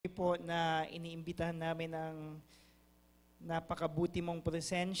po na iniimbitahan namin ang napakabuti mong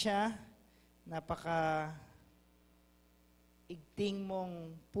presensya, napaka-igting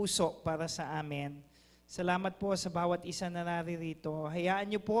mong puso para sa amin. Salamat po sa bawat isa na naririto. Hayaan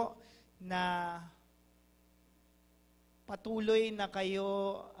niyo po na patuloy na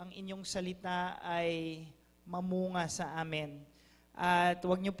kayo, ang inyong salita ay mamunga sa amin. At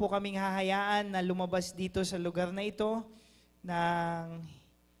huwag niyo po kaming hahayaan na lumabas dito sa lugar na ito nang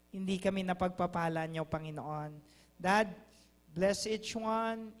hindi kami napagpapala niyo, Panginoon. Dad, bless each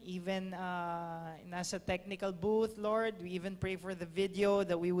one, even nasa technical booth, Lord. We even pray for the video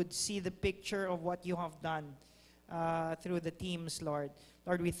that we would see the picture of what you have done through the teams, Lord.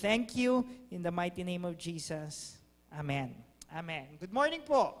 Lord, we thank you in the mighty name of Jesus. Amen. Amen. Good morning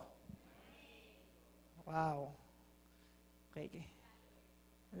po. Wow. Okay.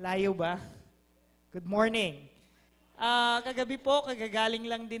 Layo ba? Good morning. Kagabi po, kagagaling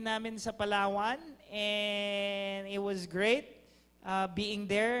lang din namin sa Palawan, and it was great being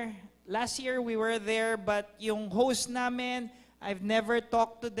there. Last year we were there, but yung host namin, I've never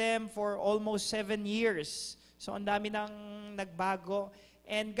talked to them for almost 7 years. So ang dami nang nagbago.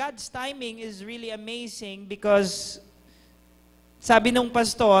 And God's timing is really amazing because sabi nung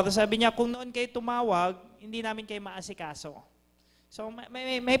pastor, sabi niya, kung noon kayo tumawag, hindi namin kayo maasikaso. So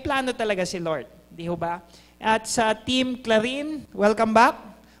may plano talaga si Lord. Di ho ba? At sa Team Clarin, welcome back.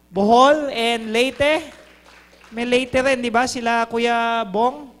 Bohol and Leyte. May Leyte rin, di ba? Sila Kuya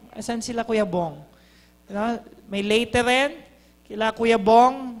Bong. Asan sila Kuya Bong? May Leyte rin. Kila Kuya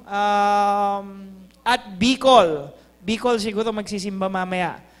Bong. At Bicol. Bicol siguro magsisimba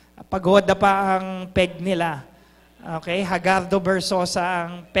mamaya. Pagod na pa ang peg nila. Okay? Hagardo Versosa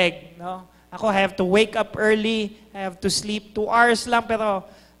ang peg. No? Ako, I have to wake up early. I have to sleep 2 hours lang. Pero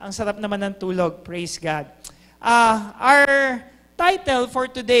ang sarap naman ng tulog. Praise God. Our title for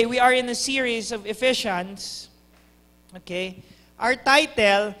today, we are in a series of Ephesians. Okay? Our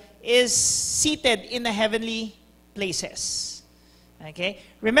title is Seated in the Heavenly Places. Okay?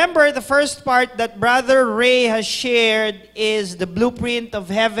 Remember, the first part that Brother Ray has shared is the blueprint of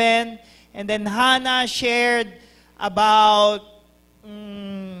heaven. And then Hannah shared about,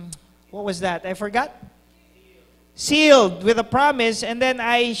 what was that? I forgot? Sealed with a promise. And then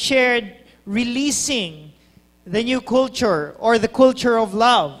I shared releasing the new culture or the culture of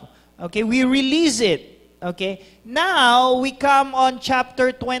love. Okay? We release it. Okay? Now, we come on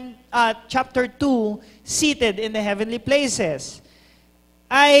chapter 2, Seated in the Heavenly Places.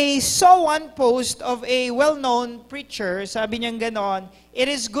 I saw one post of a well-known preacher, sabi niyang ganon, it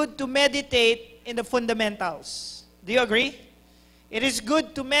is good to meditate in the fundamentals. Do you agree? It is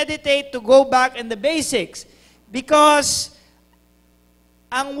good to meditate, to go back in the basics. Because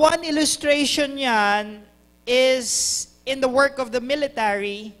ang one illustration niyan is in the work of the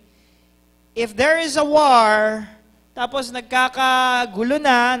military. If there is a war, tapos nagkakagulo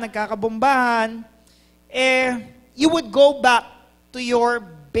na, nagkakabombahan, you would go back to your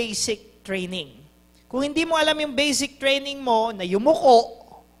basic training. Kung hindi mo alam yung basic training mo, na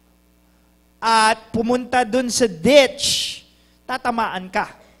yumuko at pumunta dun sa ditch, tatamaan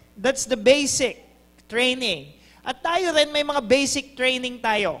ka. That's the basic training. At tayo rin, may mga basic training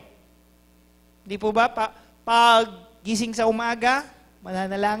tayo. Di po ba? Pag gising sa umaga,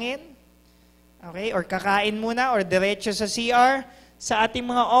 mananalangin, okay? Or kakain muna, or diretso sa CR, sa ating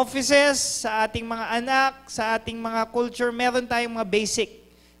mga offices, sa ating mga anak, sa ating mga culture, meron tayong mga basic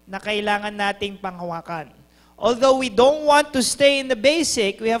na kailangan nating panghawakan. Although we don't want to stay in the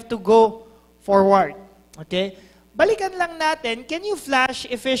basic, we have to go forward. Okay? Balikan lang natin, can you flash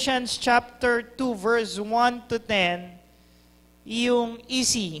Ephesians chapter 2, verse 1 to 10, yung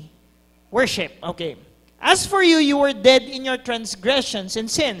easy worship. Okay. As for you, you were dead in your transgressions and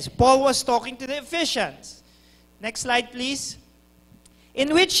sins. Paul was talking to the Ephesians. Next slide, please.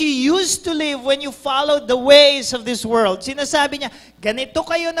 In which you used to live when you followed the ways of this world. Sinasabi niya, ganito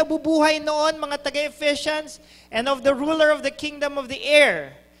kayo nabubuhay noon, mga taga-Ephesians, and of the ruler of the kingdom of the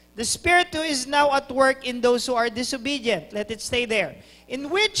air, the spirit who is now at work in those who are disobedient. Let it stay there.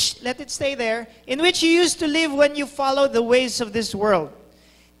 Let it stay there. In which you used to live when you followed the ways of this world.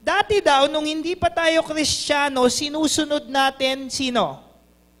 Dati daw, nung hindi pa tayo Kristiyano, sinusunod natin sino?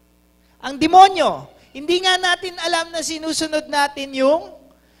 Ang demonyo. Hindi nga natin alam na sinusunod natin yung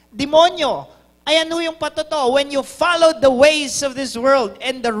demonyo. Ay ano yung patotoo? When you follow the ways of this world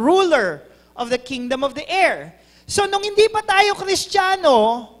and the ruler of the kingdom of the air. So nung hindi pa tayo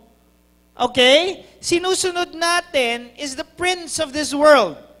Kristiyano, okay, sinusunod natin is the prince of this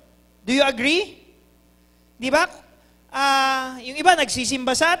world. Do you agree? Di ba? Yung iba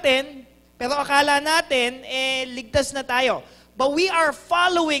nagsisimba sa atin, pero akala natin, ligtas na tayo. but we are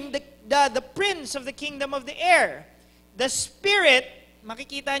following the prince of the kingdom of the air. The spirit,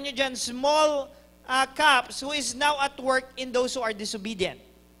 makikita nyo dyan, small caps, who is now at work in those who are disobedient.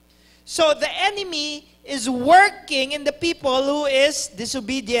 So the enemy is working in the people who is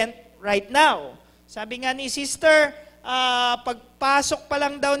disobedient right now. Sabi nga ni sister, pagpasok pa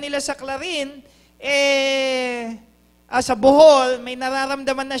lang daw nila sa Clarin, sa Bohol, may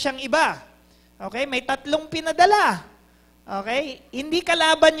nararamdaman na siyang iba. Okay? May 3 pinadala. Okay? Hindi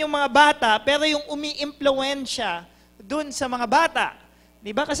kalaban yung mga bata, pero yung umi-impluensya dun sa mga bata.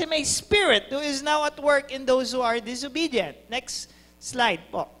 Diba? Kasi may spirit who is now at work in those who are disobedient. Next slide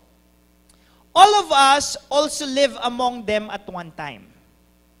po. All of us also live among them at one time.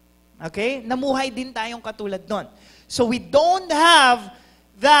 Okay? Namuhay din tayong katulad nun. So we don't have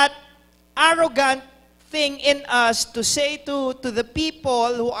that arrogant thing in us to say to the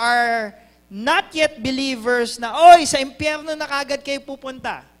people who are not yet believers na, oy, sa impyerno na kagad kayo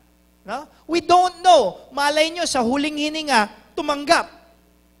pupunta. No? We don't know. Malay nyo, sa huling hininga, tumanggap.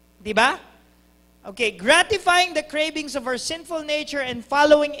 Diba? Okay, gratifying the cravings of our sinful nature and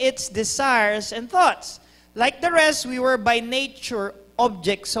following its desires and thoughts. Like the rest, we were by nature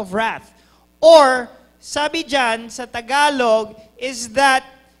objects of wrath. Or, sabi dyan sa Tagalog, is that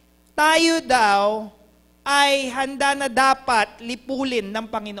tayo daw ay handa na dapat lipulin ng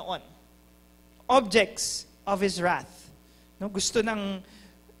Panginoon. Objects of His wrath. No, gusto ng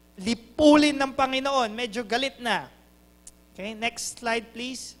lipulin ng Panginoon. Medyo galit na. Okay, next slide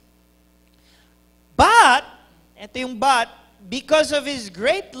please. But, ito yung but, because of His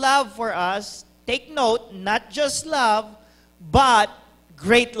great love for us, take note, not just love, but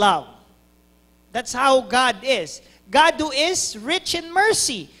great love. That's how God is. God who is rich in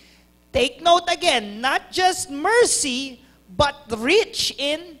mercy. Take note again, not just mercy, but rich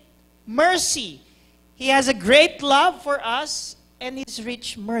in mercy. He has a great love for us and His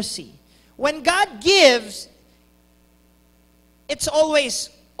rich mercy. When God gives, it's always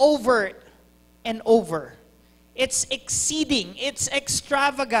over and over. It's exceeding, it's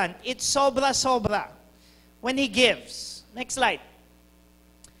extravagant, it's sobra-sobra when He gives. Next slide.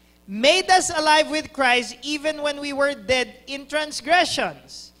 Made us alive with Christ even when we were dead in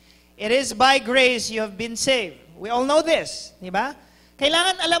transgressions. It is by grace you have been saved. We all know this, di ba?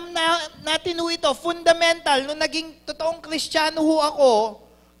 Kailangan alam natin ito, fundamental, nung naging totoong Kristiyano ako,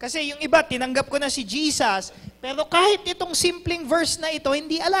 kasi yung iba, tinanggap ko na si Jesus, pero kahit itong simpleng verse na ito,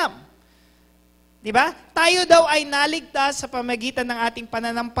 hindi alam. Diba? Tayo daw ay naligtas sa pamagitan ng ating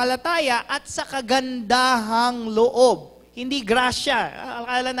pananampalataya at sa kagandahang loob. Hindi grasya.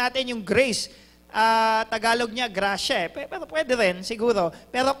 Akala natin yung grace, Tagalog niya grasya. Pero pwede rin, siguro.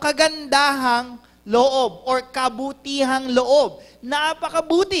 Pero kagandahang loob or kabutihang loob.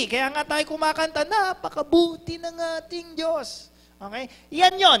 Napakabuti. Kaya nga tayo kumakanta, napakabuti ng ating Diyos. Okay?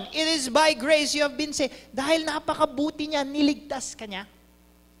 Yan yon. It is by grace you have been saved. Dahil napakabuti niya, niligtas ka niya.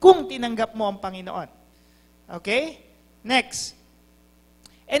 Kung tinanggap mo ang Panginoon. Okay? Next.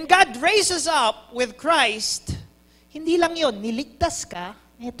 And God raises up with Christ. Hindi lang yon, niligtas ka.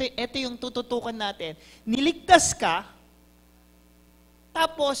 Ito yung tututukan natin. Niligtas ka,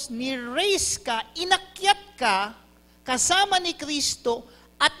 tapos ni-raise ka, inakyat ka, kasama ni Kristo,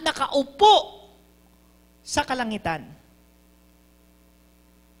 at nakaupo sa kalangitan.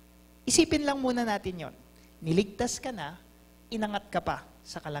 Isipin lang muna natin yon. Niligtas ka na, inangat ka pa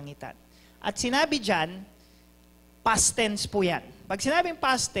sa kalangitan. At sinabi dyan, past tense po yan. Pag sinabing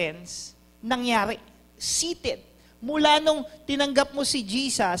past tense, nangyari. Seated. Mula nung tinanggap mo si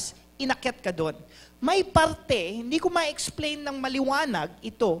Jesus, inakyat ka doon. May parte, hindi ko ma-explain ng maliwanag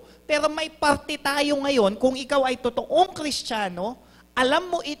ito, pero may parte tayo ngayon, kung ikaw ay totoong Kristiyano, alam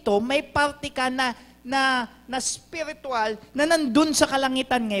mo ito, may parte ka na spiritual na nandun sa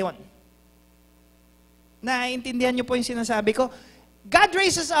kalangitan ngayon. Naintindihan niyo po yung sinasabi ko? God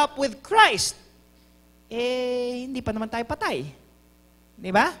raises up with Christ. Hindi pa naman tayo patay. Di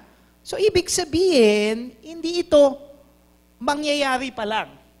ba? So, ibig sabihin, hindi ito mangyayari pa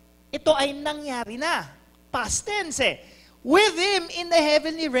lang. Ito ay nangyari na. Past tense eh. With Him in the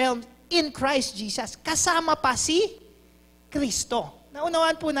heavenly realm, in Christ Jesus. Kasama pa si Kristo.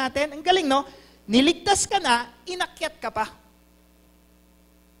 Naunawaan po natin. Ang galing, no? Niligtas ka na, inakyat ka pa.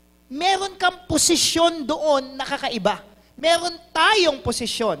 Meron kang posisyon doon na kakaiba. Meron tayong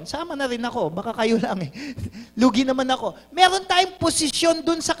posisyon. Sama na rin ako. Baka kayo lang eh. Lugi naman ako. Meron tayong posisyon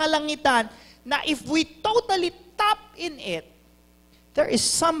dun sa kalangitan na if we totally tap in it, there is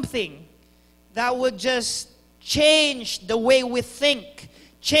something that would just change the way we think,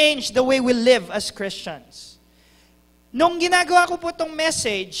 change the way we live as Christians. Nung ginagawa ko po itong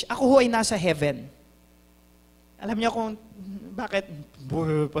message, ako ho ay nasa heaven. Alam niyo kung Bakit?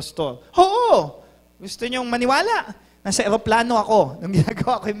 Pastor. Oo! Gusto niyong maniwala? Nasa eroplano ako nung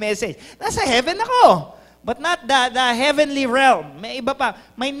ginagawa ko yung message. Nasa heaven ako. But not the heavenly realm. May iba pa.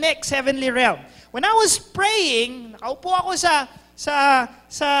 May next heavenly realm. When I was praying, nakaupo ako sa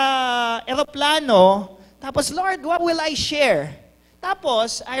eroplano, tapos, Lord, what will I share?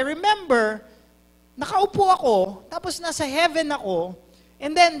 Tapos, I remember, nakaupo ako, tapos nasa heaven ako,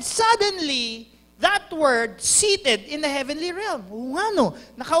 and then suddenly, that word seated in the heavenly realm. Ano?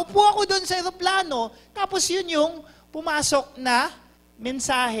 Nakaupo ako doon sa eroplano, tapos yun yung pumasok na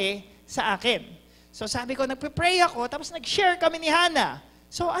mensahe sa akin. So sabi ko, nagpe-pray ako, tapos nag-share kami ni Hannah.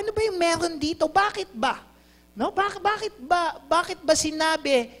 So ano ba yung meron dito? Bakit ba? No? Bakit ba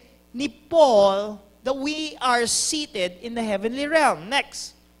sinabi ni Paul that we are seated in the heavenly realm?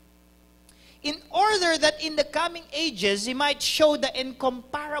 Next. In order that in the coming ages, He might show the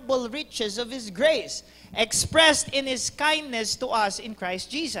incomparable riches of His grace, expressed in His kindness to us in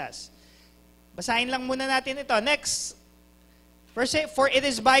Christ Jesus. Basahin lang muna natin ito. Next. Verse 8, for it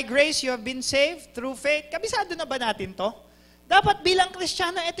is by grace you have been saved through faith. Kabisado na ba natin to? Dapat bilang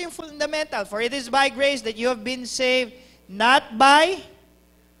Kristiyano, ito yung fundamental. For it is by grace that you have been saved, not by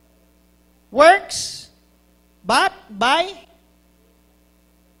works, but by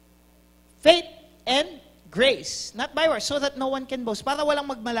faith and grace. Not by works, so that no one can boast. Para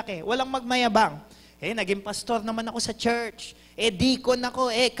walang magmalaki, walang magmayabang. Naging pastor naman ako sa church. Deacon ako,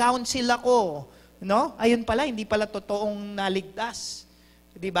 council ako. No? Ayun pala, hindi pala totoong naligtas.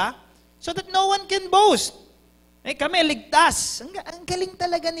 Di ba? So that no one can boast. Kami, ligtas. Ang galing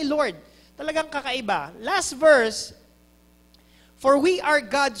talaga ni Lord. Talagang kakaiba. Last verse, for we are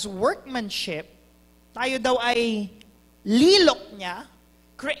God's workmanship, tayo daw ay lilok niya,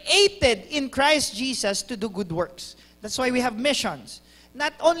 created in Christ Jesus to do good works. That's why we have missions.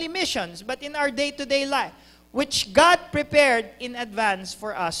 Not only missions, but in our day-to-day life, which God prepared in advance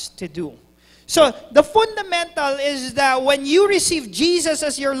for us to do. So, the fundamental is that when you receive Jesus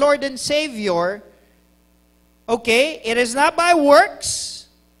as your Lord and Savior, okay, it is not by works,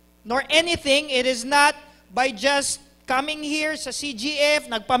 nor anything. It is not by just coming here sa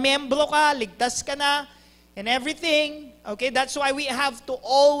CGF, nagpamembro ka, ligtas ka na, and everything. Okay, that's why we have to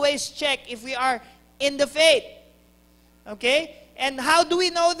always check if we are in the faith. Okay? And how do we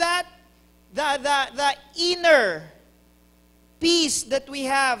know that? The inner peace that we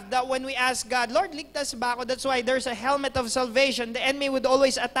have, that when we ask God, Lord, ligtas ba ako? That's why there's a helmet of salvation. The enemy would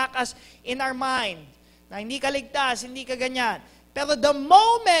always attack us in our mind. Na hindi ka ligtas, hindi ka ganyan. Pero the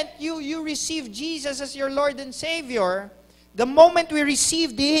moment you receive Jesus as your Lord and Savior, the moment we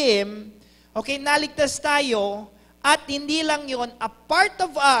received Him, okay, naligtas tayo, at hindi lang yun, a part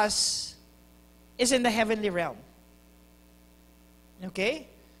of us is in the heavenly realm. Okay?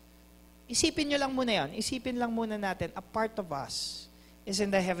 Isipin nyo lang muna yan. Isipin lang muna natin, a part of us is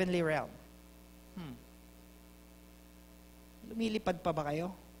in the heavenly realm. Lumilipad pa ba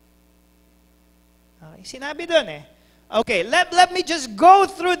kayo? Okay, sinabi dun eh. Okay, let me just go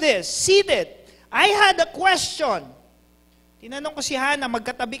through this. Seated. I had a question. Tinanong ko si Hannah,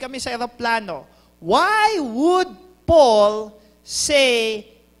 magkatabi kami sa eroplano. Why would Paul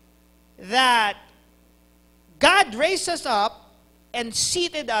say that God raised us up and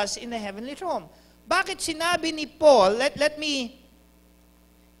seated us in the heavenly throne? Bakit sinabi ni Paul, let me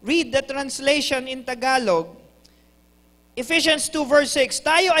read the translation in Tagalog. Ephesians 2 verse 6,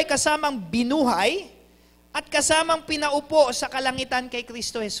 tayo ay kasamang binuhay at kasamang pinaupo sa kalangitan kay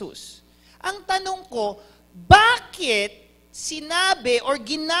Kristo Jesus. Ang tanong ko, bakit sinabi or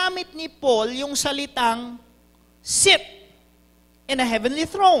ginamit ni Paul yung salitang sit in a heavenly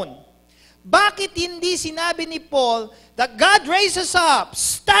throne? Bakit hindi sinabi ni Paul that God raises up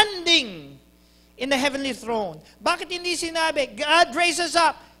standing in the heavenly throne? Bakit hindi sinabi God raises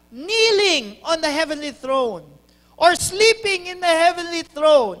up kneeling on the heavenly throne or sleeping in the heavenly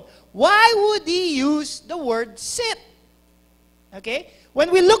throne? Why would he use the word sit? Okay? When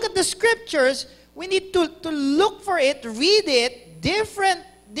we look at the scriptures, we need to look for it, read it, different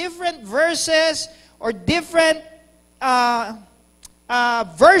verses or different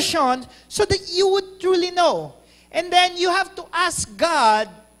versions so that you would truly know. And then you have to ask God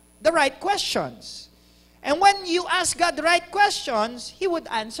the right questions. And when you ask God the right questions, He would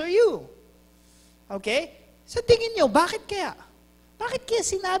answer you. Okay? So tingin nyo, bakit kaya? Bakit kaya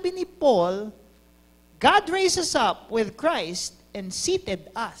sinabi ni Paul, God raises up with Christ and seated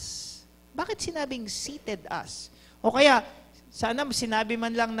us? Bakit sinabing seated us? O kaya, sana sinabi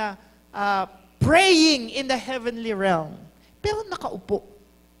man lang na praying in the heavenly realm. Pero nakaupo.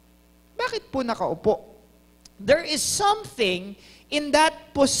 Bakit po nakaupo? There is something in that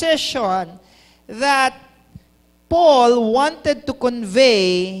position that Paul wanted to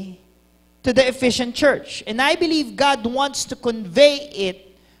convey to the Ephesian church. And I believe God wants to convey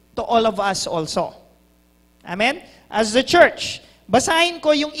it to all of us also. Amen? As the church. Basahin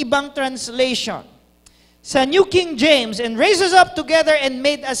ko yung ibang translation. Sa New King James, and raised us up together and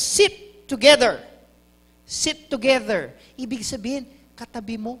made us sit together. Sit together. Ibig sabihin,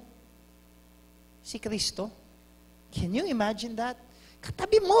 katabi mo si Kristo. Can you imagine that?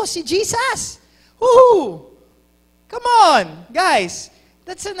 Katabi mo si Jesus. Woo! Come on, guys.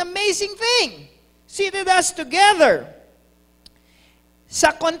 That's an amazing thing. Seated us together.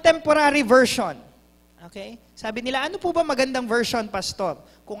 Sa contemporary version. Okay? Sabi nila, ano po ba magandang version, Pastor?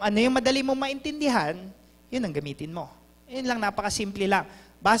 Kung ano yung madali mong maintindihan, yun ang gamitin mo. Yun lang, napakasimple lang.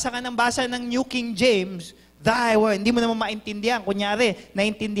 Basa ka ng basa ng New King James, hindi mo naman maintindihan. Kunyari,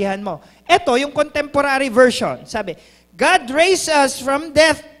 naintindihan mo. Ito, yung contemporary version. Sabi, God raised us from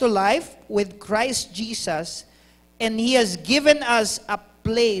death to life with Christ Jesus, and He has given us a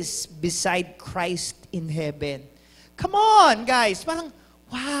place beside Christ in heaven. Come on, guys. Parang,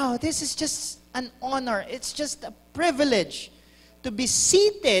 wow, this is just an honor. It's just a privilege to be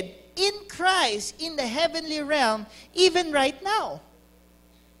seated in Christ in the heavenly realm, even right now.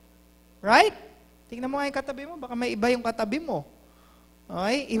 Right? Tingnan mo nga yung katabi mo, baka may iba yung katabi mo.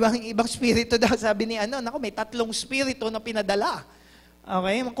 Okay? Ibang spirito daw, sabi ni naku, may 3 spirito na pinadala.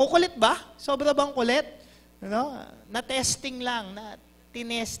 Okay? Kukulit ba? Sobra bang kulit? Na-testing lang,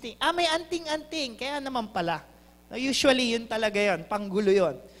 tinesting. May anting-anting, kaya naman pala. Usually, yun talaga yun, panggulo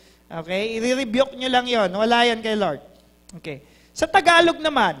yun. Okay? I-rebuke nyo lang yun. Wala yan kay Lord. Okay. Sa Tagalog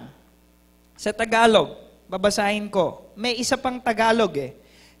naman, babasahin ko. May isa pang Tagalog eh.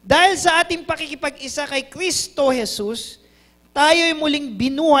 Dahil sa ating pakikipag-isa kay Kristo Jesus, tayo'y muling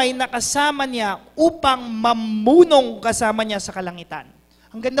binuhay na kasama niya upang mamunong kasama niya sa kalangitan.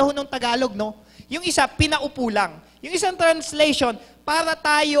 Ang ganda ho ng Tagalog, no? Yung isa, pinaupo lang. Yung isang translation, para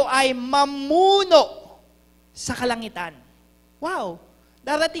tayo ay mamuno sa kalangitan. Wow!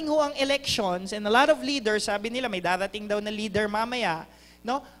 Darating ho ang elections and a lot of leaders, sabi nila may darating daw na leader mamaya,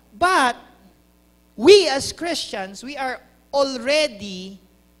 no? But we as Christians, we are already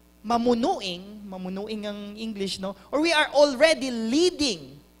mamunuing ang English, no? Or we are already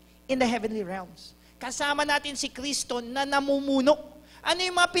leading in the heavenly realms. Kasama natin si Kristo na namumuno. Ano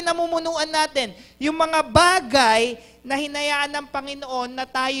yung mga pinamumunuan natin? Yung mga bagay na hinayaan ng Panginoon na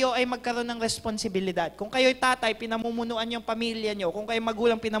tayo ay magkaroon ng responsibilidad. Kung kayo'y tatay, pinamumunuan yung pamilya nyo. Kung kayo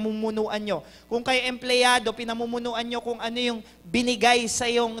magulang, pinamumunuan nyo. Kung kayo empleyado, pinamumunuan nyo kung ano yung binigay sa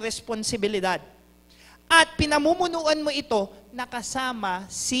iyong responsibilidad. At pinamumunuan mo ito nakasama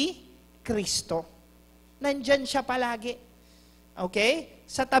si Kristo. Nandyan siya palagi. Okay?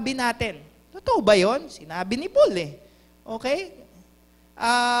 Sa tabi natin. Totoo ba yun? Sinabi ni Paul eh. Okay?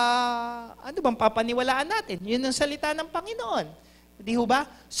 Ano bang papaniwalaan natin? Yun ang salita ng Panginoon. Di ho ba?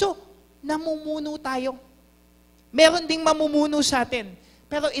 So, namumuno tayo. Meron ding mamumuno sa atin.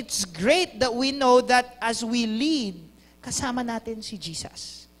 Pero it's great that we know that as we lead, kasama natin si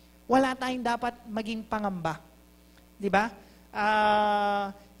Jesus. Wala tayong dapat maging pangamba. Di ba?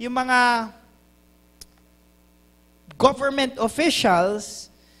 Yung mga government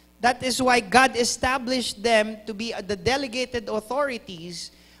officials, that is why God established them to be the delegated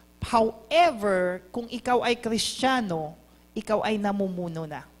authorities. However, kung ikaw ay Kristiyano, ikaw ay namumuno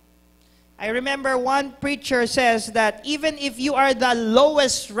na. I remember one preacher says that even if you are the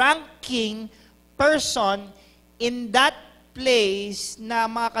lowest ranking person in that place na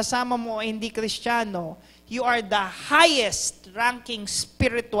mga kasama mo ay hindi Kristiyano, you are the highest ranking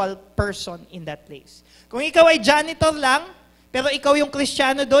spiritual person in that place. Kung ikaw ay janitor lang, pero ikaw yung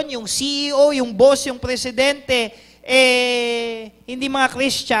Kristiyano doon, yung CEO, yung boss, yung presidente, hindi mga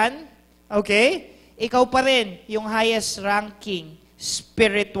Christian, okay? Ikaw pa rin yung highest ranking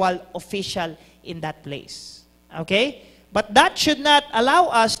spiritual official in that place. Okay? But that should not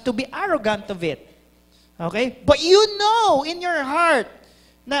allow us to be arrogant of it. Okay? But you know in your heart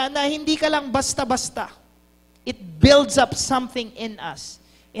na hindi ka lang basta-basta. It builds up something in us,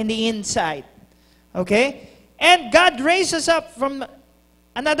 in the inside. Okay? And God raised us up from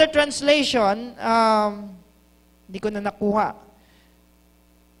another translation, hindi ko na nakuha.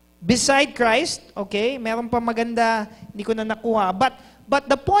 Beside Christ, okay, meron pa maganda, hindi ko na nakuha. But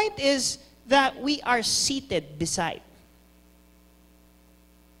the point is that we are seated beside.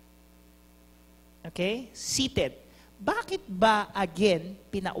 Okay? Seated. Bakit ba, again,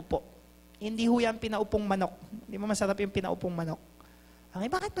 pinaupo? Hindi ho yan pinaupong manok. Hindi mo masarap yung pinaupong manok. Okay,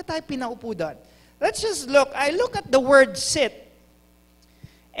 bakit ba tayo pinaupo doon? Let's just look. I look at the word sit.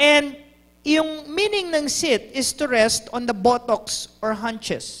 And yung meaning ng sit is to rest on the buttocks or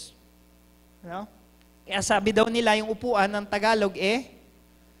haunches. You know? Kaya sabi daw nila, yung upuan ng Tagalog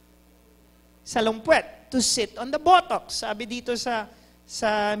salungpuet, to sit on the buttocks. Sabi dito sa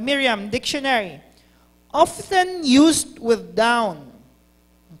Merriam Dictionary. Often used with down.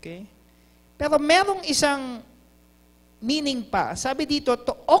 Okay? Pero merong isang meaning pa. Sabi dito,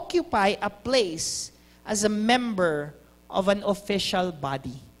 to occupy a place as a member of an official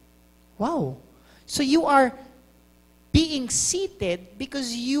body. Wow. So you are being seated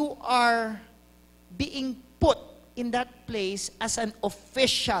because you are being put in that place as an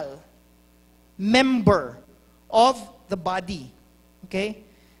official member of the body. Okay?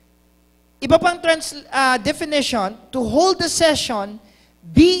 Iba pang definition, to hold a session,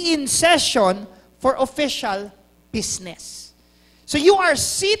 be in session for official business. So you are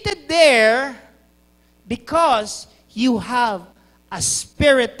seated there because you have a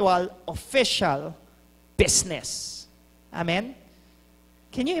spiritual official business. Amen?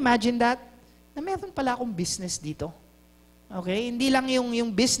 Can you imagine that? Na meron pala akong business dito. Okay? Hindi lang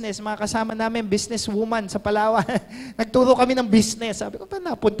yung business, mga kasama namin, businesswoman sa Palawan. Nagturo kami ng business. Sabi ko, pa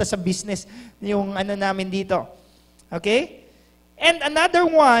napunta sa business yung namin dito. Okay? And another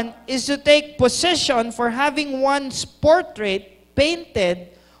one is to take possession for having one's portrait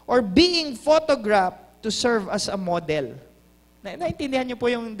painted or being photographed to serve as a model. Naintindihan niyo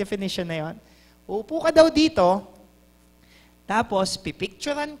po yung definition na yun? Upo ka daw dito, tapos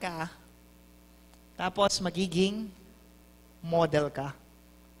pipicturean ka, tapos magiging model ka.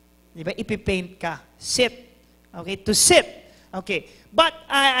 Di ba? Ipipaint ka. Sit. Okay? To sit. Okay. But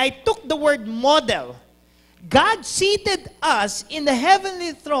I took the word model. God seated us in the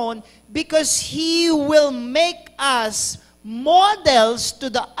heavenly throne because He will make us models to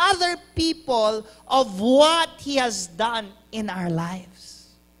the other people of what He has done in our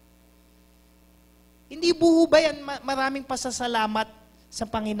lives. Hindi buho ba yan maraming pasasalamat sa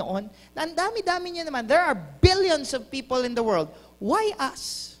Panginoon? Na ang dami-dami niya naman. There are billions of people in the world. Why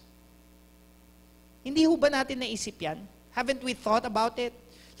us? Hindi ho ba natin naisip yan? Haven't we thought about it?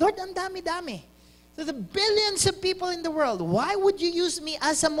 Lord, ang dami-dami. So the billions of people in the world, why would you use me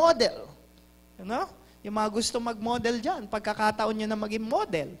as a model? You know? Yung mga gusto mag-model dyan, pagkakataon nyo na maging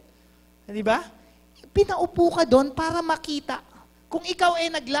model. Di ba? Pinaupo ka doon para makita. Kung ikaw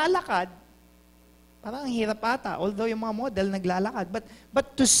ay naglalakad, parang ang hirap ata, although yung mga model naglalakad. But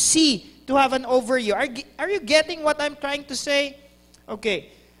to see, to have an overview. Are you getting what I'm trying to say?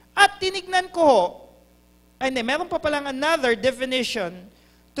 Okay. At tinignan ko, hindi, meron pa palang another definition.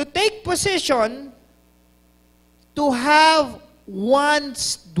 To take position, to have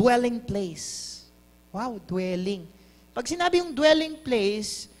one's dwelling place. Wow, dwelling. Pag sinabi yung dwelling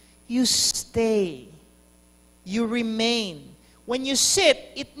place, you stay. You remain. When you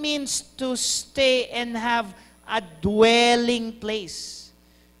sit, it means to stay and have a dwelling place.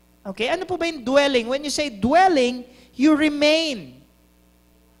 Okay, ano po ba yung dwelling? When you say dwelling, you remain.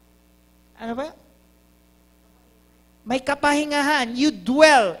 Ano ba? May kapahingahan. You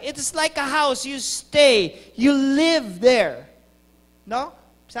dwell. It's like a house. You stay. You live there. No?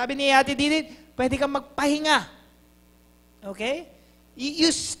 Sabi ni Ate Didit, pwede kang magpahinga. Okay?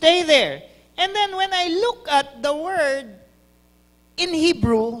 You stay there. And then when I look at the word in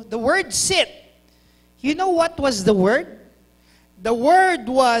Hebrew, the word sit, you know what was the word? The word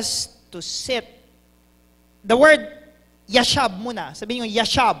was to sit. The word yashab muna. Sabihin nyo,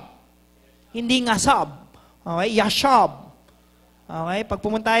 yashab. Hindi ngasab. Okay? Yashab. Okay? Pag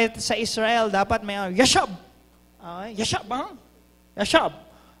pumunta tayo sa Israel, dapat may yashab. Okay? Yashab, ha? Yashab.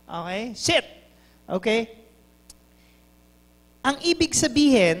 Okay? Sit. Okay? Ang ibig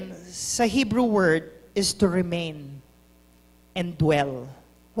sabihin sa Hebrew word is to remain and dwell.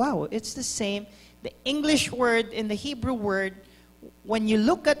 Wow, it's the same. The English word and the Hebrew word, when you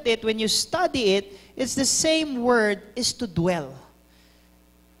look at it, when you study it, it's the same word, is to dwell.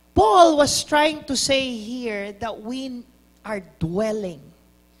 Paul was trying to say here that we are dwelling.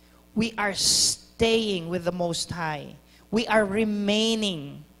 We are staying with the Most High. We are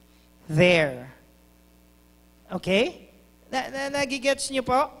remaining there. Okay? Nagigets niyo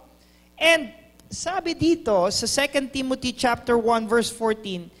po? And sabi dito sa 2 Timothy chapter 1 verse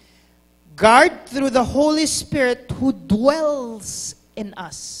 14, guard through the Holy Spirit who dwells in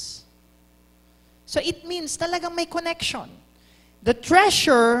us. So it means talagang may connection. The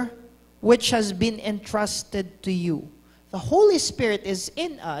treasure which has been entrusted to you. The Holy Spirit is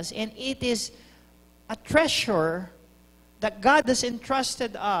in us, and it is a treasure that God has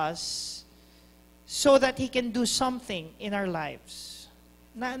entrusted us so that He can do something in our lives.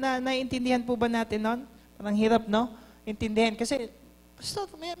 Naintindihan po ba natin nun? Parang hirap, no? Intindihan. Kasi, basta,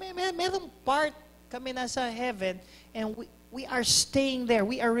 merong part kami nasa heaven, and we are staying there.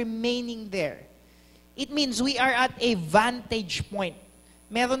 We are remaining there. It means we are at a vantage point.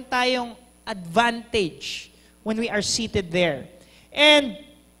 Meron tayong advantage when we are seated there. And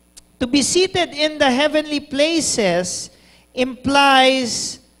to be seated in the heavenly places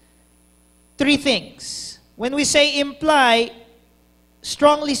implies three things. When we say imply,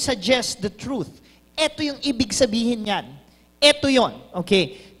 strongly suggest the truth. Ito yung ibig sabihin niyan. Ito yon.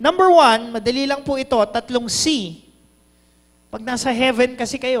 Okay. Number one, madali lang po ito, tatlong C. Pag nasa heaven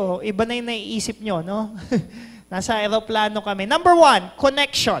kasi kayo, iba na yung naiisip nyo, no? Nasa aeroplano kami. Number one,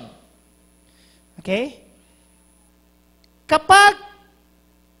 connection. Okay? Kapag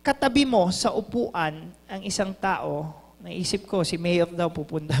katabi mo sa upuan ang isang tao, naisip ko, si Mayor daw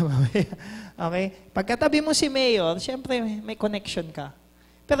pupunta mamaya. Okay? Pag katabi mo si Mayor, syempre may connection ka.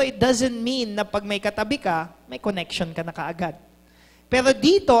 Pero it doesn't mean na pag may katabi ka, may connection ka na kaagad. Pero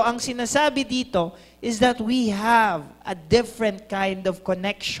dito, ang sinasabi dito is that we have a different kind of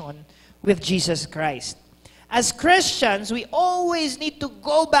connection with Jesus Christ. As Christians, we always need to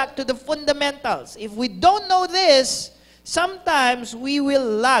go back to the fundamentals. If we don't know this, sometimes we will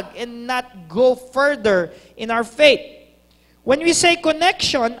lag and not go further in our faith. When we say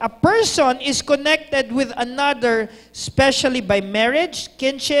connection, a person is connected with another, especially by marriage,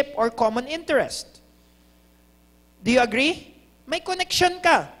 kinship, or common interest. Do you agree? May connection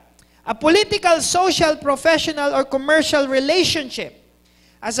ka. A political, social, professional, or commercial relationship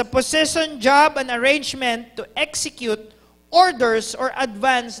as a position, job, and arrangement to execute orders or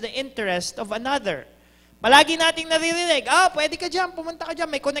advance the interest of another. Palagi nating naririnig, pwede ka dyan, pumunta ka dyan,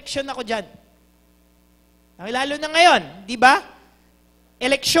 may connection ako dyan. Lalo na ngayon, di ba?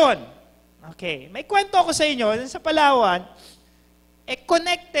 Eleksyon. Okay, may kwento ako sa inyo, sa Palawan,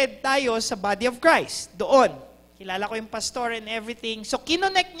 connected tayo sa body of Christ, doon. Kilala ko yung pastor and everything. So,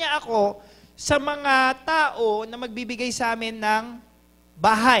 kinonect niya ako sa mga tao na magbibigay sa amin ng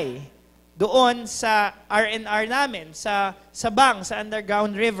bahay doon sa R&R namin, sa Sabang, sa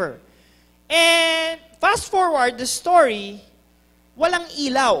Underground River. And fast forward the story, walang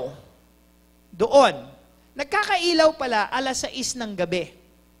ilaw doon. Nagkakailaw pala alas 6 ng gabi.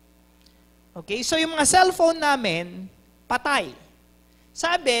 Okay, so yung mga cellphone namin, patay.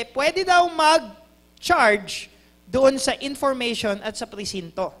 Sabi, pwede daw mag-charge doon sa information at sa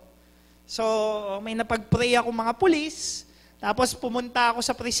presinto. So, may napag-pray ako mga pulis, tapos pumunta ako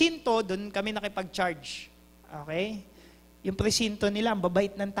sa presinto, doon kami nakipag-charge. Okay? Yung presinto nila, ang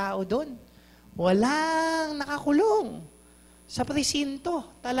babait ng tao doon. Walang nakakulong. Sa presinto,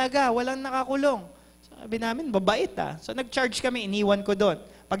 talaga, walang nakakulong. Sabi namin, babait So, nag-charge kami, iniwan ko doon.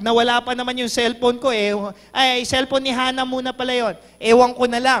 Pag nawala pa naman yung cellphone ko, cellphone ni Hana muna pala yun. Ewan ko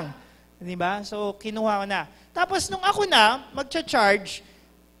na lang. Diba? So, kinuha ko na. Tapos, nung ako na, magcha-charge,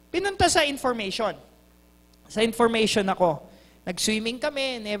 pinunta sa information. Sa information ako. Nag-swimming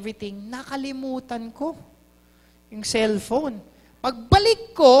kami and everything. Nakalimutan ko yung cellphone.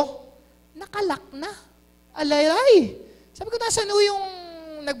 Pagbalik ko, nakalak na. Alay. Sabi ko, nasan yung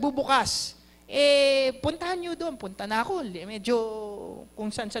nagbubukas? Puntahan nyo doon. Punta na ako. Medyo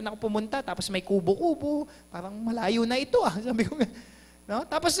kung saan ako pumunta. Tapos may kubo-kubo. Parang malayo na ito Sabi ko, no?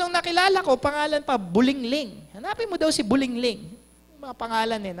 Tapos nung nakilala ko, pangalan pa, Bulingling. Hanapin mo daw si Bulingling. Mga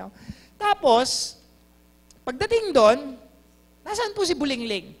pangalan no? Tapos, pagdating doon, nasaan po si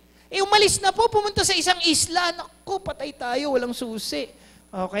Bulingling? Umalis na po, pumunta sa isang isla. Naku, patay tayo, walang susi.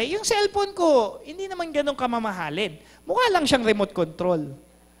 Okay? Yung cellphone ko, hindi naman ganun kamamahalin. Mukha lang siyang remote control.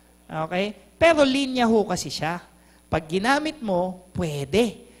 Okay? Pero linya ho kasi siya. Pag ginamit mo,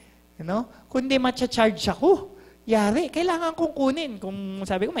 pwede. Kundi matcha-charge ako. Yari, kailangan kong kunin. Kung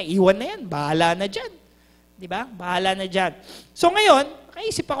sabi ko, may iwan na yan, bahala na dyan. Diba? Bahala na dyan. So ngayon,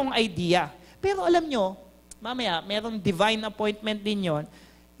 nakaisip akong idea. Pero alam nyo, mamaya, merong divine appointment din yon.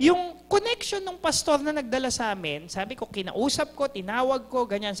 Yung connection ng pastor na nagdala sa amin, sabi ko, kinausap ko, tinawag ko,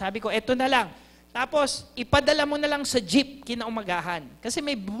 ganyan. Sabi ko, eto na lang. Tapos, ipadala mo na lang sa jeep kinaumagahan. Kasi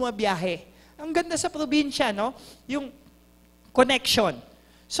may bumabiyahe. Ang ganda sa probinsya, no? Yung connection.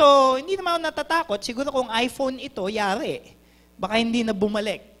 So, hindi naman ako natatakot. Siguro kung iPhone ito, yari. Baka hindi na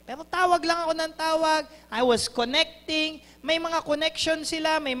bumalik. Pero tawag lang ako ng tawag. I was connecting. May mga connection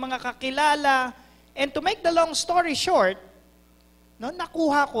sila, may mga kakilala. And to make the long story short, no,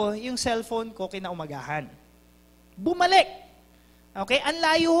 nakuha ko yung cellphone ko kinaumagahan. Bumalik. Okay? Ang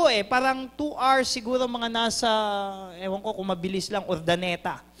layo ho Parang 2 hours siguro mga nasa, ewan ko kung mabilis lang,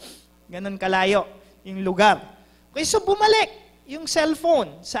 Urdaneta. Ganon kalayo yung lugar. Okay, so bumalik yung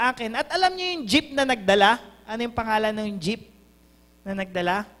cellphone sa akin. At alam niyo yung jeep na nagdala? Ano yung pangalan ng jeep na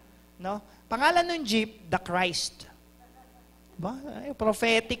nagdala? No? Pangalan ng jeep, The Christ. Diba?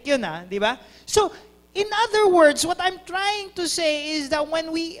 Prophetic yun di ba? So, in other words, what I'm trying to say is that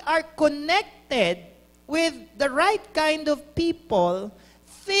when we are connected with the right kind of people,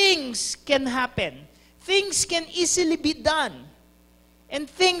 things can happen. Things can easily be done. And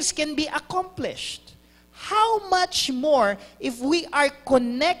things can be accomplished. How much more if we are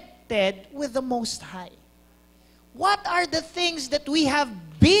connected with the Most High? What are the things that we have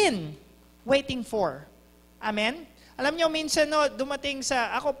been waiting for? Amen? Alam nyo, minsan no, dumating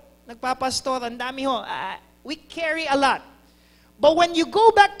sa, ako, nagpapastor, ang dami ho, we carry a lot. But when you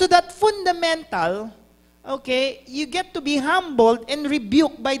go back to that fundamental, okay, you get to be humbled and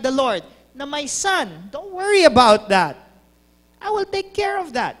rebuked by the Lord. Na my son, don't worry about that. I will take care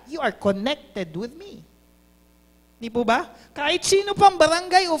of that. You are connected with me. Di po ba? Kahit sino pang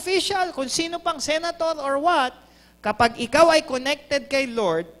barangay official, kung sino pang senator or what, kapag ikaw ay connected kay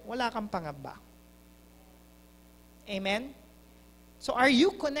Lord, wala kang pangamba. Amen? So are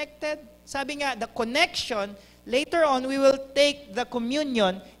you connected? Sabi nga, the connection, later on, we will take the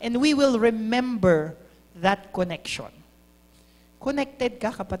communion and we will remember that connection. Connected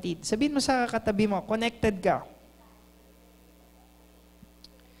ka, kapatid. Sabihin mo sa katabi mo, connected ka.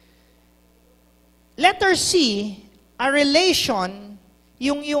 Letter C, a relation,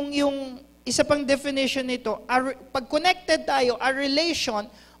 yung isa pang definition nito, pag connected tayo, a relation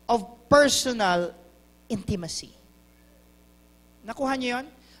of personal intimacy. Nakuha niyo yun?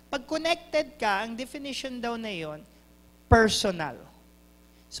 Pag connected ka, ang definition daw na yun, personal.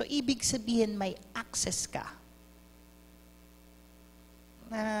 So, ibig sabihin may access ka.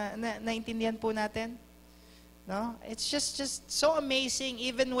 Naintindihan po natin? No? It's just so amazing.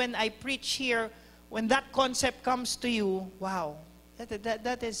 Even when I preach here, when that concept comes to you, wow,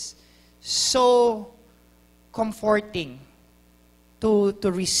 that is so comforting to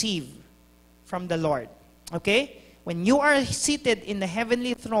receive from the Lord. Okay? When you are seated in the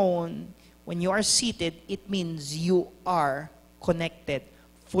heavenly throne, when you are seated, it means you are connected,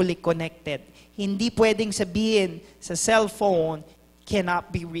 fully connected. Hindi pwedeng sabihin sa cellphone,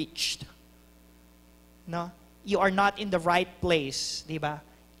 cannot be reached. No? You are not in the right place, di ba?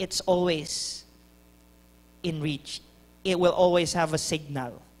 It's always in reach. It will always have a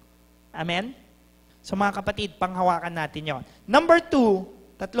signal. Amen? So mga kapatid, panghawakan natin yon. Number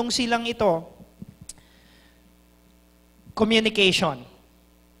 2, tatlong silang ito, communication.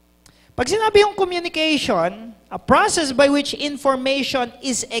 Pag sinabi yung communication, a process by which information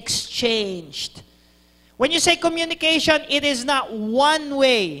is exchanged. When you say communication, it is not one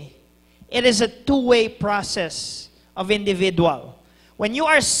way. It is a two-way process of individual. When you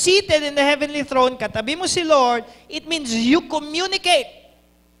are seated in the heavenly throne, katabi mo si Lord, it means you communicate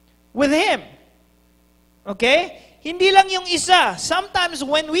with Him. Okay? Hindi lang yung isa. Sometimes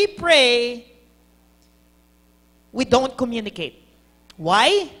when we pray, we don't communicate.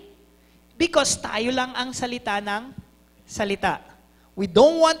 Why? Because tayo lang ang salita ng salita. We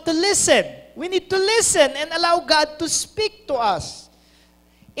don't want to listen. We need to listen and allow God to speak to us.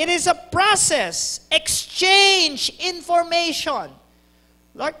 It is a process. Exchange information.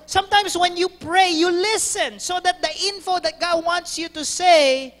 Lord, sometimes when you pray, you listen so that the info that God wants you to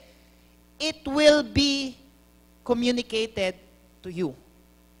say, it will be communicated to you.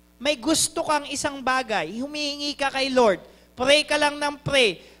 May gusto kang isang bagay, humihingi ka kay Lord, pray ka lang ng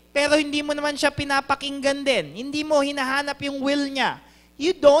pray, pero hindi mo naman siya pinapakinggan din. Hindi mo hinahanap yung will niya.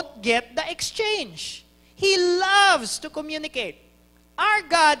 You don't get the exchange. He loves to communicate. Our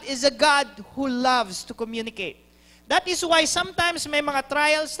God is a God who loves to communicate. That is why sometimes may mga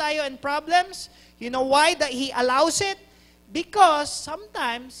trials tayo and problems. You know why that He allows it? Because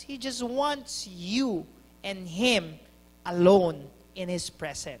sometimes He just wants you and Him alone in His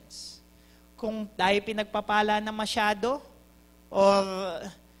presence. Kung tayo pinagpapala na masyado, or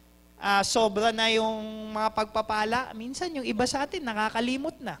sobra na yung mga pagpapala, minsan yung iba sa atin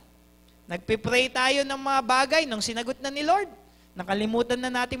nakakalimot na. Nagpipray tayo ng mga bagay nung sinagot na ni Lord. Nakalimutan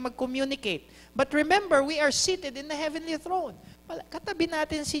na natin mag-communicate. But remember, we are seated in the heavenly throne. Katabi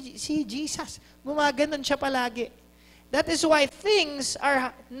natin si Jesus. Gumaganon siya palagi. That is why things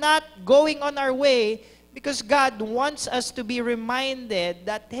are not going on our way because God wants us to be reminded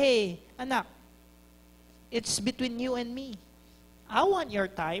that, hey, anak, it's between you and me. I want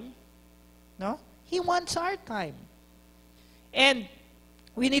your time. No? He wants our time. And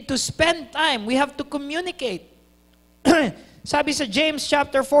we need to spend time. We have to communicate. Sabi sa James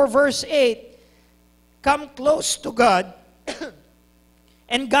chapter 4 verse 8, come close to God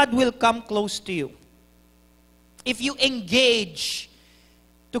and God will come close to you. If you engage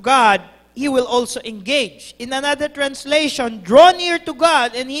to God, He will also engage. In another translation, draw near to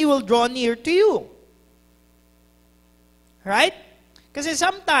God and He will draw near to you. Right? Kasi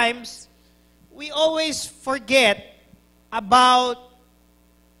sometimes, we always forget about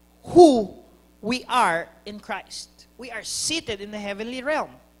who we are in Christ. We are seated in the heavenly realm.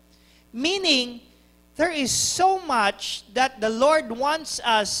 Meaning, there is so much that the Lord wants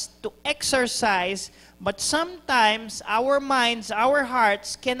us to exercise, but sometimes our minds, our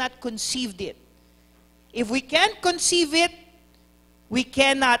hearts cannot conceive it. If we can't conceive it, we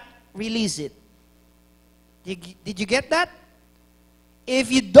cannot release it. Did you get that?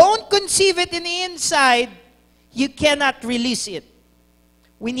 If you don't conceive it in the inside, you cannot release it.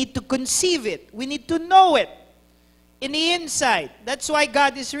 We need to conceive it. We need to know it in the inside. That's why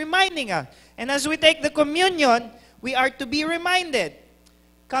God is reminding us. And as we take the communion, we are to be reminded,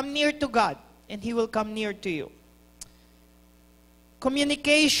 come near to God, and He will come near to you.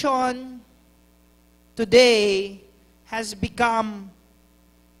 Communication today has become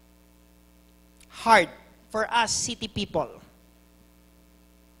hard for us city people.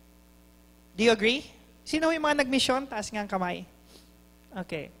 Do you agree? Sino yung mga nag-mission? Taas nga ang kamay.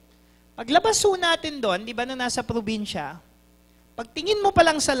 Okay. Paglabas po natin doon, di ba na nasa probinsya, pagtingin mo pa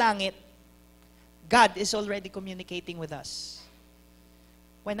lang sa langit, God is already communicating with us.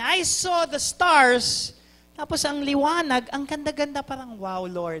 When I saw the stars, tapos ang liwanag, ang ganda-ganda, parang, wow,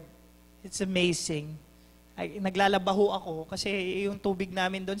 Lord, it's amazing. Ay, naglalabaho ako kasi yung tubig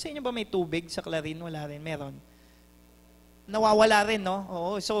namin doon, sa inyo ba may tubig sa Clarin? Wala rin, meron. Nawawala rin, no?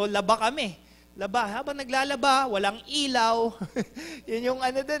 Oo, so laba kami. Laba, habang naglalaba, walang ilaw. Yun yung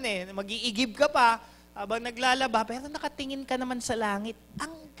ano doon eh, mag-iigib ka pa habang naglalaba, pero nakatingin ka naman sa langit.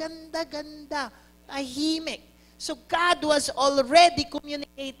 Ang ganda-ganda, tahimik. So God was already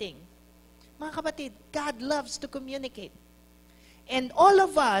communicating. Mga kapatid, God loves to communicate. And all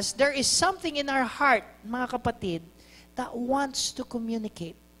of us, there is something in our heart, mga kapatid, that wants to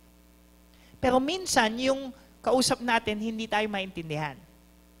communicate. Pero minsan, yung kausap natin, hindi tayo maintindihan.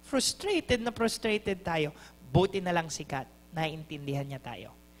 Frustrated tayo. Buti na lang si God, naiintindihan niya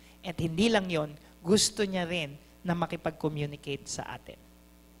tayo. At hindi lang yon, gusto niya rin na makipag-communicate sa atin.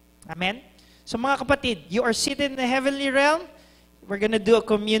 Amen? So mga kapatid, you are seated in the heavenly realm. We're gonna do a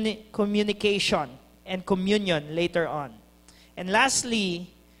communication and communion later on. And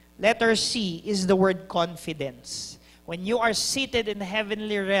lastly, letter C is the word confidence. When you are seated in the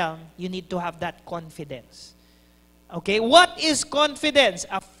heavenly realm, you need to have that confidence. Okay, what is confidence?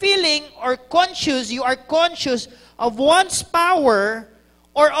 A feeling or conscious, you are conscious of one's power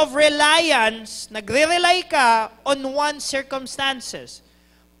or of reliance, nagre-rely ka on one's circumstances.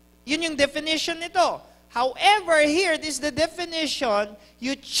 Yun yung definition nito. However, here, this is the definition,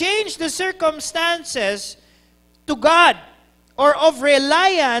 you change the circumstances to God or of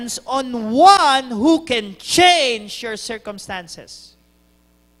reliance on one who can change your circumstances.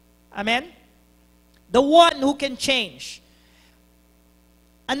 Amen? The one who can change.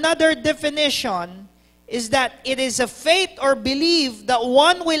 Another definition is that it is a faith or belief that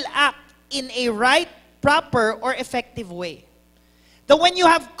one will act in a right, proper, or effective way. That when you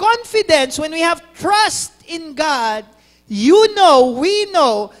have confidence, when we have trust in God, you know, we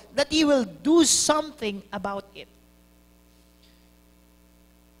know that He will do something about it.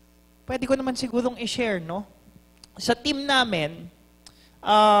 Pwede ko naman sigurong i-share, no? Sa team namin,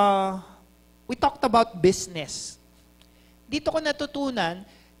 we talked about business. Dito ko natutunan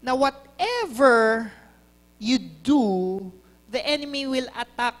na whatever you do, the enemy will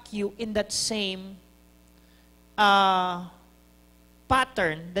attack you in that same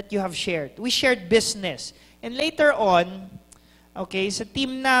pattern that you have shared. We shared business. And later on, okay, sa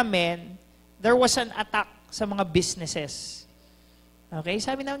team namin, there was an attack sa mga businesses. Okay,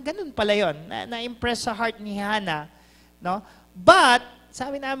 sabi namin, ganun pala yun. Na-impress sa heart ni Hannah. No? But,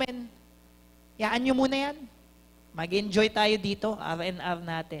 sabi namin, yaan nyo muna yan. Mag-enjoy tayo dito, R&R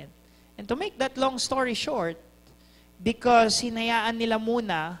natin. And to make that long story short, because hinayaan nila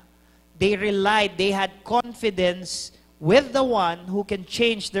muna, they relied, they had confidence with the one who can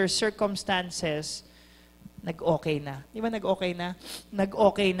change their circumstances, nag-okay na. Di ba nag-okay na?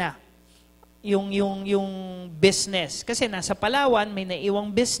 Nag-okay na. Yung business. Kasi nasa Palawan, may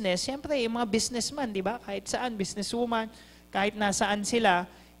naiwang business. Siyempre, yung mga businessman, di ba? Kahit saan, businesswoman, kahit nasaan sila,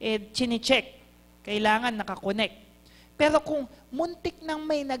 chine-check. Kailangan nakakonect. Pero kung muntik nang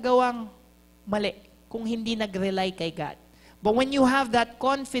may nagawang mali, kung hindi nag-rely kay God. But when you have that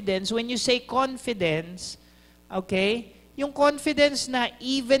confidence, when you say confidence, okay, yung confidence na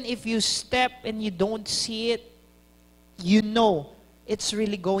even if you step and you don't see it, you know it's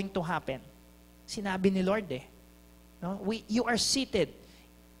really going to happen. Sinabi ni Lord eh. No? You are seated.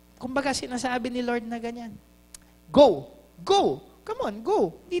 Kumbaga sinasabi ni Lord na ganyan. Go! Go! Come on,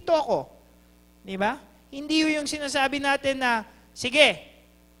 go! Dito ako. Di ba? Hindi yung sinasabi natin na, sige,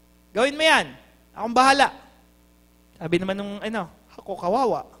 gawin mo yan. Akong bahala. Sabi naman nung, ako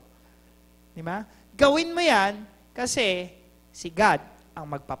kawawa. Di ba? Gawin mo yan kasi si God ang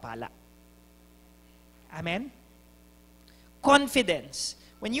magpapala. Amen? Confidence.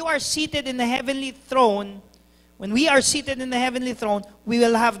 When you are seated in the heavenly throne, when we are seated in the heavenly throne, we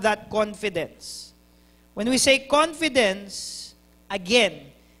will have that confidence. When we say confidence,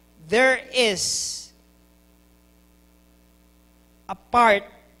 again, there is a part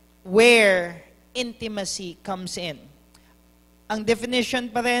where intimacy comes in. Ang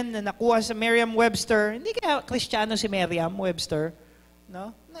definition pa rin na nakuha sa Merriam-Webster, hindi kaya Kristiyano si Merriam-Webster,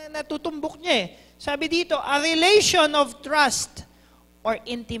 no? Natutumbok niya eh. Sabi dito, a relation of trust or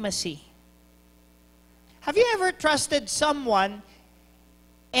intimacy. Have you ever trusted someone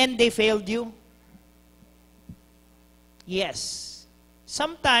and they failed you? Yes.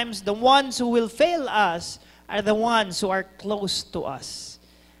 Sometimes the ones who will fail us are the ones who are close to us.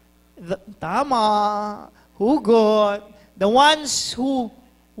 Tama, hugot, the ones who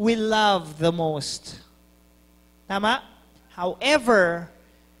we love the most. Tama? However,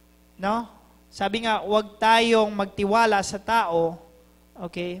 no? Sabi nga, huwag tayong magtiwala sa tao,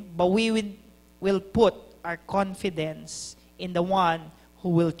 okay? But we will put our confidence in the one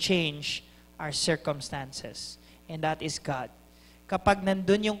who will change our circumstances. And that is God. Kapag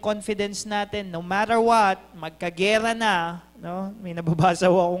nandun yung confidence natin, no matter what, magkagera na, no? May nababasa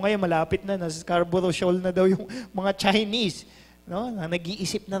ako ngayon, malapit na, nasa Scarborough Shoal na daw yung mga Chinese. No?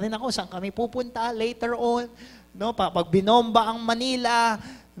 Nag-iisip na rin ako, saan kami pupunta later on? No? Pag binomba ang Manila,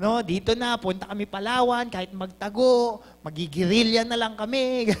 no? Dito na, punta kami Palawan, kahit magtago, magigirilya na lang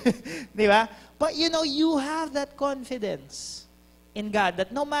kami. Di ba? But you know, you have that confidence in God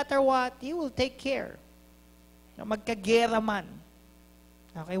that no matter what, He will take care. No? Magkagera man.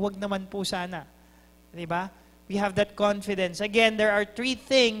 Okay, wag naman po sana. Di ba? We have that confidence. Again, there are three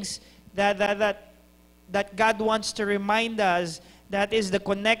things that God wants to remind us. That is the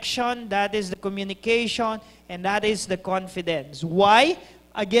connection, that is the communication, and that is the confidence. Why?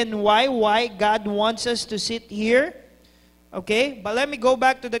 Again, why? Why God wants us to sit here? Okay, but let me go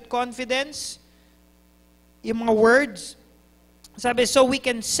back to that confidence. Yung mga words. Sabi, so we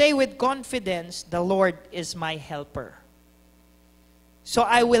can say with confidence, the Lord is my helper. So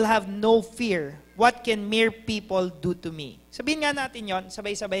I will have no fear. What can mere people do to me? Sabihin nga natin yon,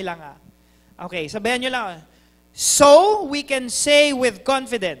 sabay-sabay lang ah. Okay, sabayan nyo lang. So we can say with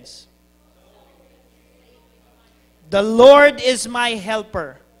confidence, the Lord is my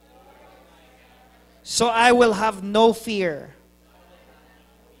helper. So I will have no fear.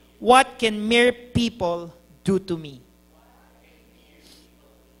 What can mere people do to me?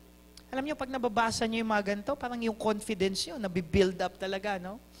 Alam niyo, pag nababasa niyo yung mga ganito, parang yung confidence niyo, nabibuild up talaga,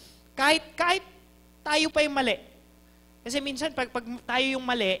 no? Kahit tayo pa yung mali. Kasi minsan, pag tayo yung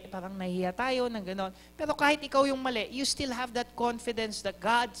mali, parang nahiya tayo ng ganon. Pero kahit ikaw yung mali, you still have that confidence that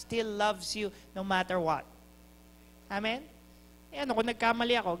God still loves you no matter what. Amen? Eh ano, kung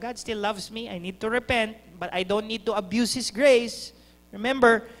nagkamali ako, God still loves me, I need to repent, but I don't need to abuse His grace.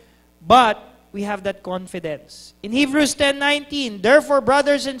 Remember, but we have that confidence. In Hebrews 10:19, therefore,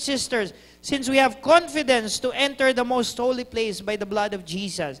 brothers and sisters, since we have confidence to enter the most holy place by the blood of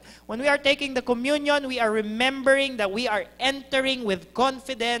Jesus, when we are taking the communion, we are remembering that we are entering with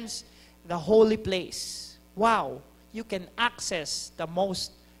confidence the holy place. Wow! You can access the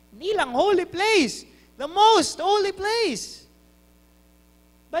most, hindi lang holy place, the most holy place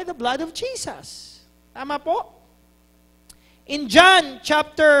by the blood of Jesus. Tama po? In John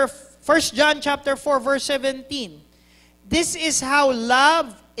chapter 1 John chapter 4 verse 17. This is how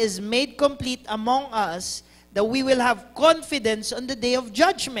love is made complete among us, that we will have confidence on the day of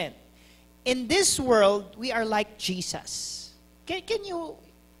judgment. In this world, we are like Jesus. Can you,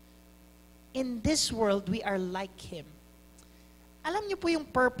 in this world, we are like Him. Alam niyo po yung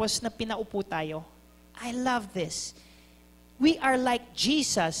purpose na pinaupo tayo? I love this. We are like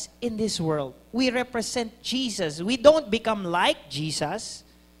Jesus in this world. We represent Jesus. We don't become like Jesus.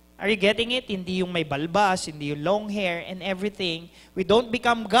 Are you getting it? Hindi yung may balbas, hindi yung long hair and everything. We don't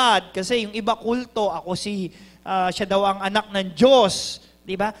become God kasi yung iba kulto, ako siya daw ang anak ng Diyos.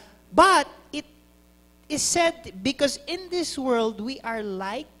 Diba? But it is said because in this world we are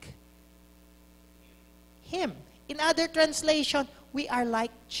like Him. In other translation, we are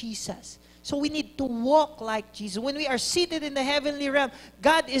like Jesus. So we need to walk like Jesus. When we are seated in the heavenly realm,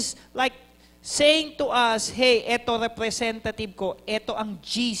 God is like saying to us, hey, eto representative ko, eto ang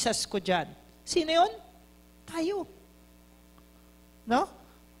Jesus ko dyan. Sino yun? Tayo. No?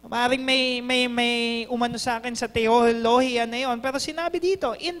 Maring may umano sa akin sa teolohiya na yun. Pero sinabi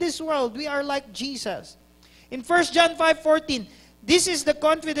dito, in this world, we are like Jesus. In 1 John 5:14, this is the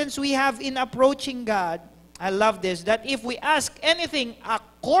confidence we have in approaching God. I love this, that if we ask anything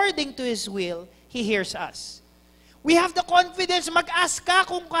according to His will, He hears us. We have the confidence, mag-ask ka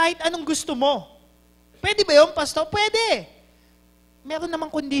kung kahit anong gusto mo. Pwede ba yung pastor? Pwede. Meron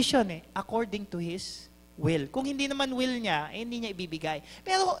namang condition according to His will. Kung hindi naman will niya, hindi niya ibibigay.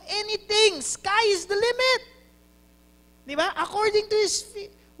 Pero anything, sky is the limit. Di ba? According to His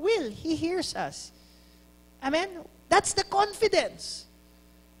will, He hears us. Amen? That's the confidence.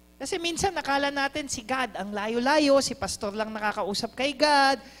 Kasi minsan nakala natin si God ang layo-layo, si pastor lang nakakausap kay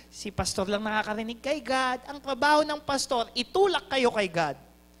God, si pastor lang nakakarinig kay God. Ang trabaho ng pastor, itulak kayo kay God.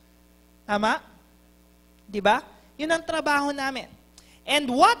 Tama? Di ba? Yun ang trabaho namin. And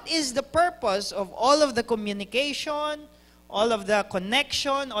what is the purpose of all of the communication, all of the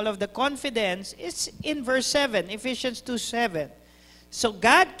connection, all of the confidence? It's in verse 7, Ephesians 2:7. So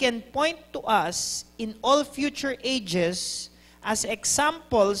God can point to us in all future ages as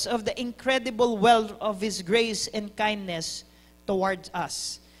examples of the incredible wealth of His grace and kindness towards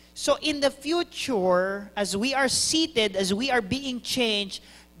us. So in the future, as we are seated, as we are being changed,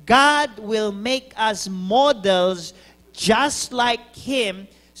 God will make us models just like Him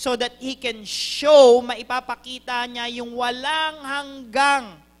so that He can show, maipapakita niya yung walang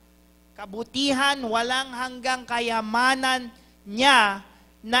hanggang kabutihan, walang hanggang kayamanan niya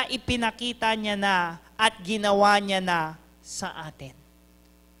na ipinakita niya na at ginawa niya na sa atin.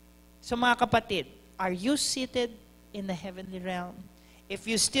 So mga kapatid, are you seated in the heavenly realm? If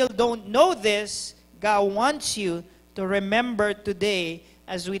you still don't know this, God wants you to remember today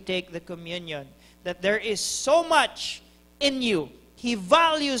as we take the communion that there is so much in you. He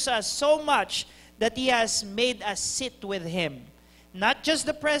values us so much that He has made us sit with Him. Not just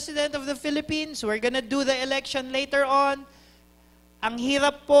the President of the Philippines, we're gonna do the election later on. Ang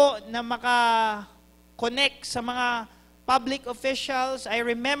hirap po na maka-connect sa mga public officials. I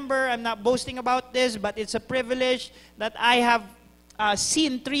remember, I'm not boasting about this, but it's a privilege that I have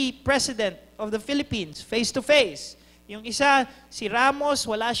seen 3 president of the Philippines face to face. Yung isa, si Ramos,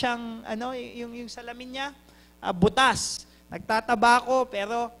 wala siyang, yung salamin niya, butas. Nagtatabako,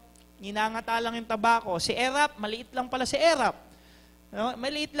 pero ninangata lang yung tabako. Si Erap, maliit lang pala si Erap.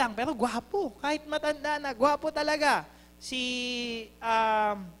 Maliit lang, pero gwapo. Kahit matanda na, gwapo talaga. Si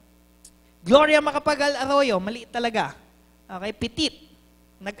Gloria Macapagal Arroyo, maliit talaga. Okay, petit.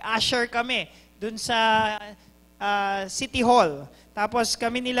 Nag-usher kami dun sa City Hall. Tapos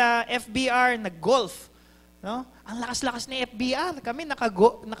kami nila FBR, nag-golf. No? Ang lakas-lakas ni FBR. Kami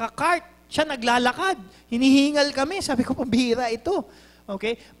naka-kart. Siya naglalakad. Hinihingal kami. Sabi ko, pambihira ito.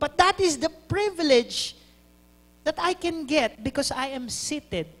 Okay? But that is the privilege that I can get because I am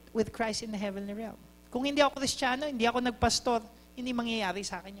seated with Christ in the heavenly realm. Kung hindi ako Kristiyano, hindi ako nagpastor, hindi mangyayari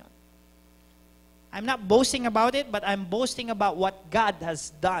sa akin yun. I'm not boasting about it, but I'm boasting about what God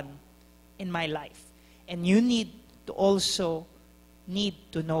has done in my life. And you need to also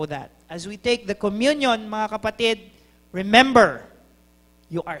know that. As we take the communion, mga kapatid, remember,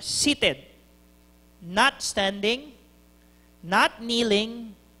 you are seated, not standing, not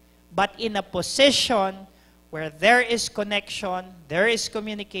kneeling, but in a position where there is connection, there is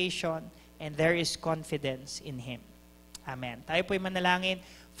communication, and there is confidence in Him. Amen. Tayo po'y manalangin.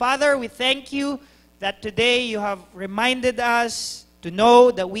 Father, we thank You that today You have reminded us to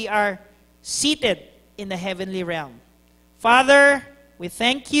know that we are seated in the heavenly realm. Father, we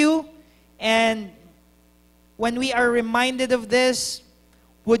thank You, and when we are reminded of this,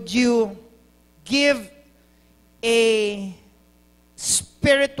 would You give a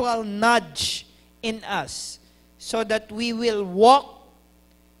spiritual nudge in us so that we will walk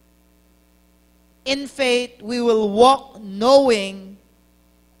in faith, we will walk knowing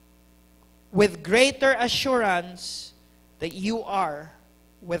with greater assurance that You are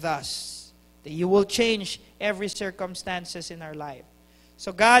with us, that You will change every circumstances in our life.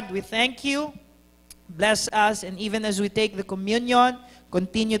 So God, we thank You. Bless us, and even as we take the communion,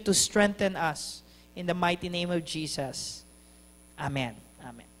 continue to strengthen us in the mighty name of Jesus. Amen.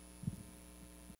 Amen.